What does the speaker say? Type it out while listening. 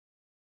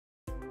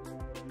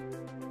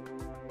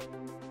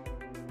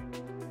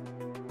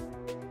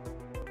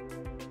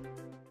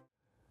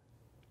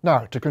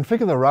Now, to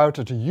configure the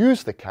router to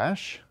use the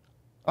cache,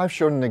 I've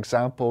shown an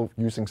example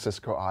using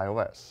Cisco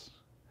IOS.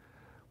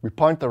 We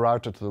point the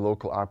router to the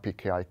local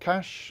RPKI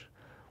cache.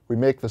 We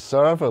make the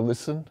server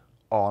listen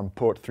on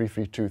port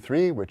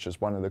 3323, which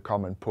is one of the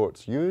common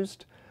ports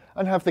used,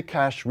 and have the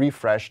cache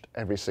refreshed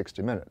every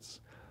 60 minutes.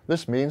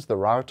 This means the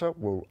router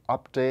will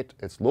update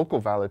its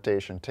local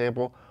validation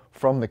table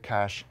from the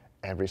cache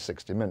every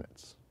 60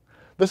 minutes.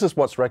 This is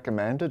what's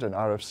recommended in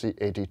RFC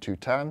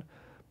 8210,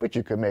 but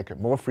you can make it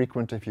more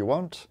frequent if you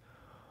want,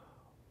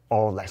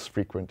 or less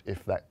frequent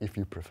if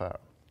you prefer.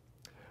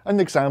 An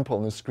example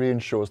on the screen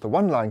shows the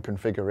one-line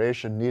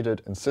configuration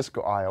needed in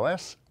Cisco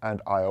IOS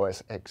and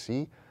iOS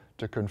XE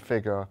to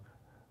configure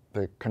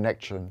the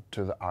connection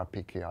to the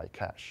RPKI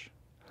cache.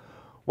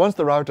 Once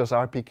the router's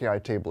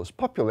RPKI table is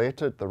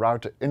populated, the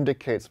router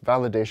indicates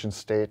validation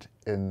state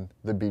in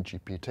the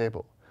BGP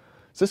table.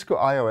 Cisco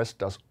IOS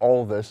does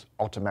all this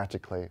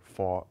automatically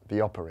for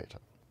the operator.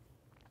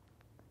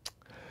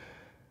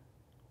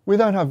 We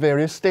then have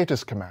various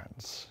status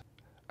commands,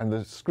 and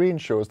the screen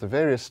shows the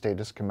various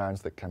status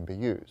commands that can be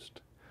used.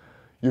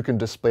 You can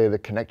display the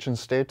connection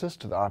status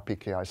to the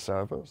RPKI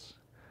servers.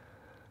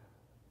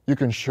 You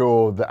can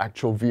show the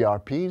actual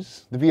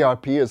VRPs. The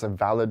VRP is a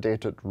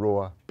validated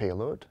ROA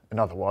payload. In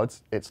other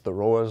words, it's the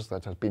ROAs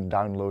that have been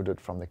downloaded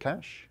from the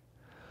cache.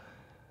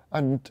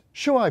 And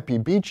show IP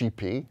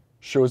BGP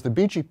shows the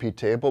BGP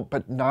table,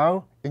 but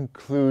now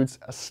includes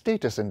a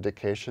status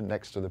indication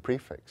next to the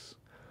prefix.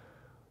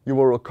 You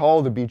will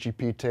recall the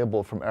BGP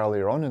table from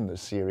earlier on in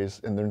this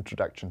series in the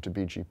introduction to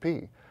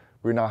BGP.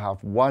 We now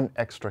have one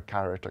extra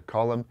character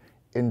column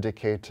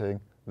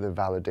indicating the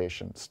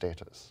validation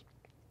status.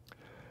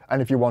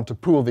 And if you want to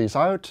pull these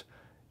out,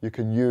 you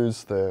can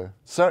use the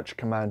search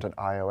command in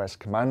iOS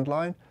command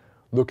line,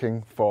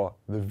 looking for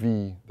the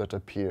V that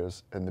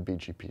appears in the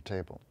BGP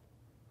table.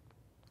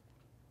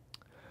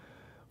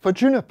 For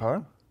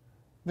Juniper,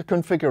 the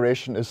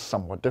configuration is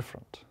somewhat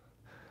different.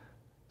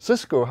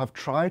 Cisco have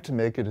tried to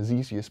make it as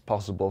easy as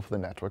possible for the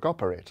network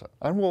operator,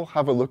 and we'll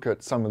have a look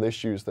at some of the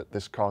issues that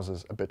this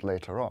causes a bit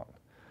later on.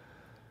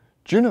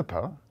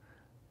 Juniper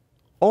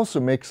also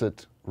makes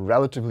it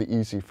relatively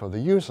easy for the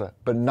user,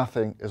 but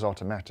nothing is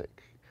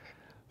automatic.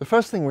 The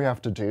first thing we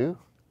have to do,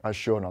 as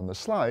shown on the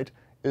slide,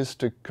 is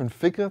to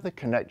configure the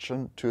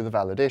connection to the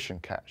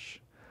validation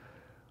cache.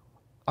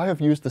 I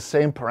have used the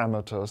same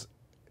parameters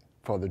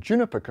for the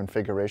Juniper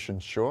configuration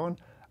shown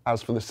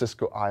as for the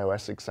Cisco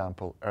IOS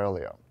example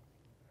earlier.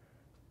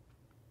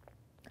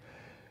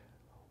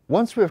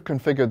 Once we have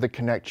configured the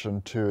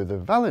connection to the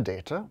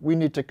validator, we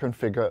need to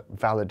configure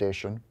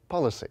validation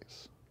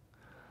policies.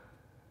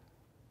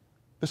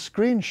 The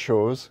screen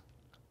shows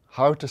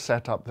how to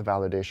set up the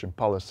validation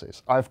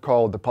policies. I've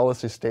called the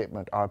policy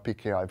statement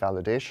RPKI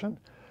validation,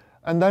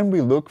 and then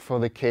we look for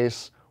the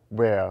case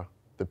where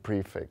the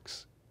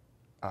prefix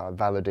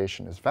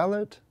validation is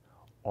valid,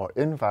 or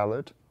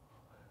invalid,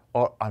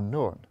 or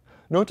unknown.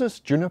 Notice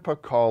Juniper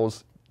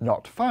calls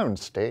not found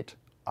state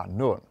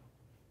unknown.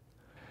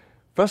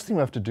 First thing we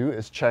have to do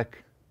is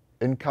check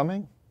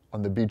incoming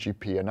on the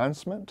BGP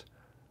announcement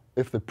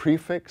if the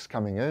prefix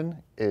coming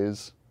in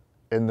is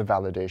in the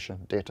validation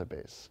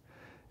database.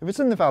 If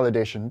it's in the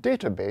validation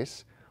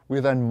database,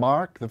 we then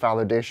mark the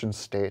validation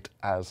state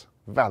as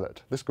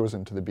valid. This goes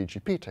into the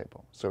BGP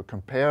table. So it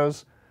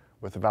compares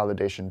with the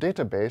validation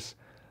database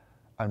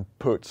and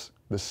puts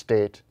the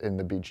state in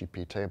the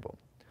BGP table.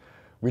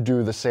 We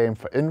do the same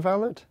for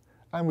invalid,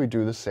 and we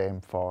do the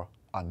same for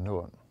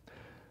unknown.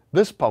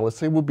 This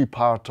policy will be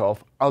part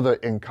of other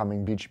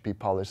incoming BGP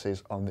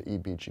policies on the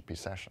eBGP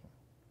session.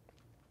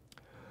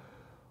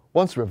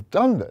 Once we've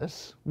done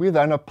this, we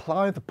then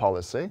apply the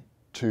policy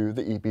to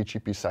the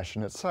eBGP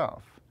session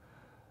itself.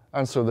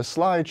 And so the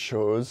slide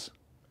shows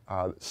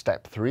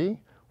step 3,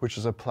 which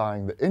is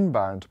applying the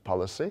inbound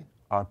policy,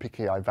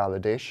 RPKI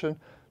validation,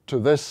 to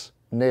this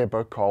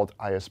neighbor called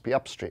ISP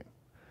upstream.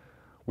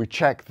 We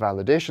check the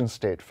validation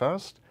state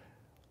first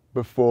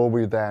before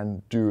we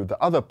then do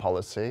the other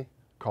policy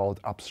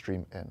called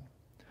upstream in.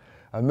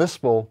 And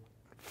this will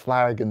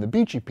flag in the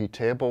BGP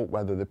table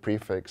whether the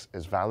prefix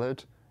is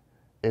valid,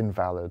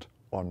 invalid,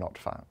 or not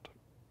found.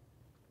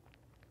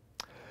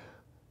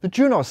 The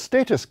Junos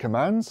status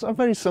commands are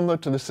very similar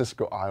to the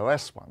Cisco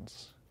IOS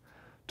ones.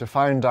 To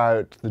find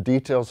out the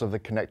details of the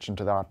connection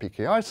to the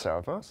RPKI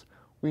servers,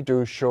 we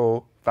do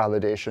show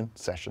validation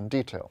session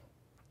detail.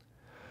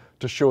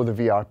 To show the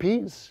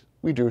VRPs,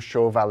 we do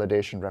show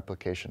validation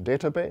replication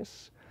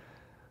database.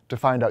 To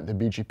find out the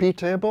BGP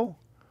table,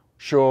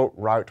 show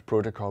route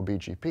protocol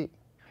BGP.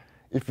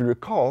 If you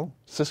recall,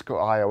 Cisco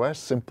IOS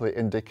simply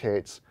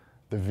indicates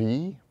the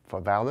V for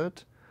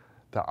valid,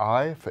 the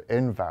I for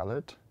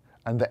invalid,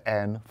 and the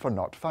N for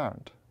not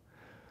found.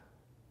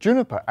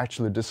 Juniper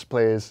actually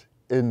displays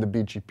in the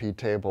BGP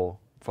table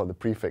for the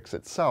prefix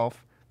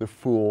itself the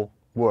full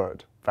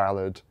word,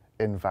 valid,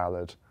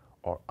 invalid,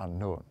 or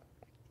unknown.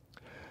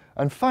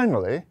 And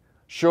finally,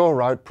 show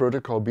route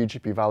protocol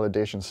BGP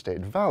validation state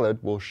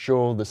valid will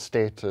show the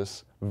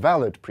status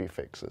valid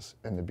prefixes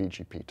in the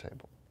BGP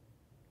table.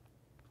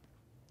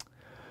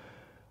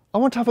 I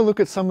want to have a look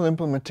at some of the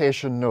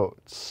implementation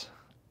notes.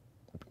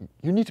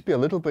 You need to be a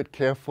little bit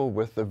careful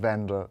with the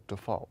vendor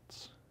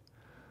defaults.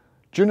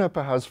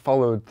 Juniper has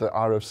followed the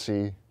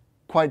RFC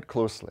quite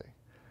closely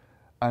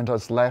and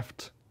has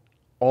left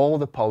all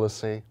the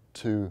policy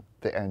to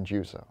the end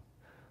user.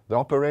 The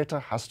operator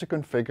has to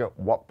configure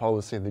what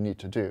policy they need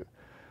to do.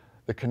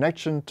 The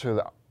connection to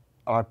the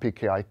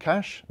RPKI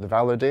cache, the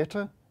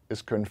validator,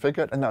 is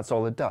configured, and that's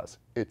all it does.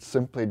 It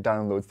simply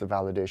downloads the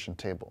validation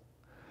table.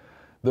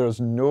 There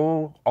is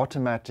no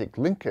automatic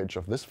linkage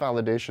of this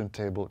validation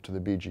table to the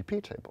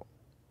BGP table.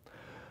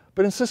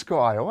 But in Cisco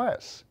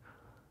iOS,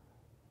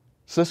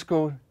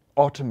 Cisco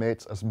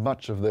automates as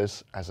much of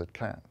this as it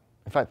can.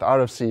 In fact, the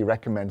RFC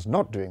recommends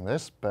not doing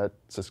this, but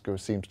Cisco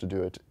seems to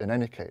do it in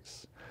any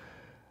case.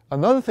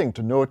 Another thing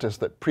to note is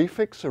that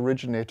prefix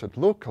originated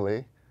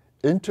locally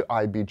into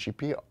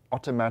iBGP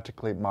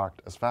automatically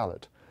marked as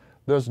valid.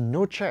 There's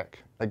no check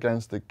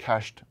against the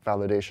cached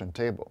validation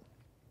table.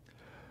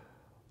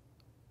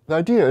 The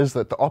idea is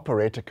that the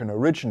operator can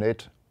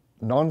originate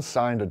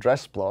non-signed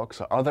address blocks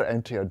or other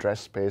empty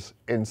address space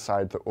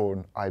inside their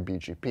own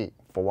iBGP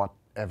for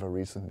whatever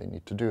reason they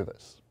need to do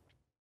this.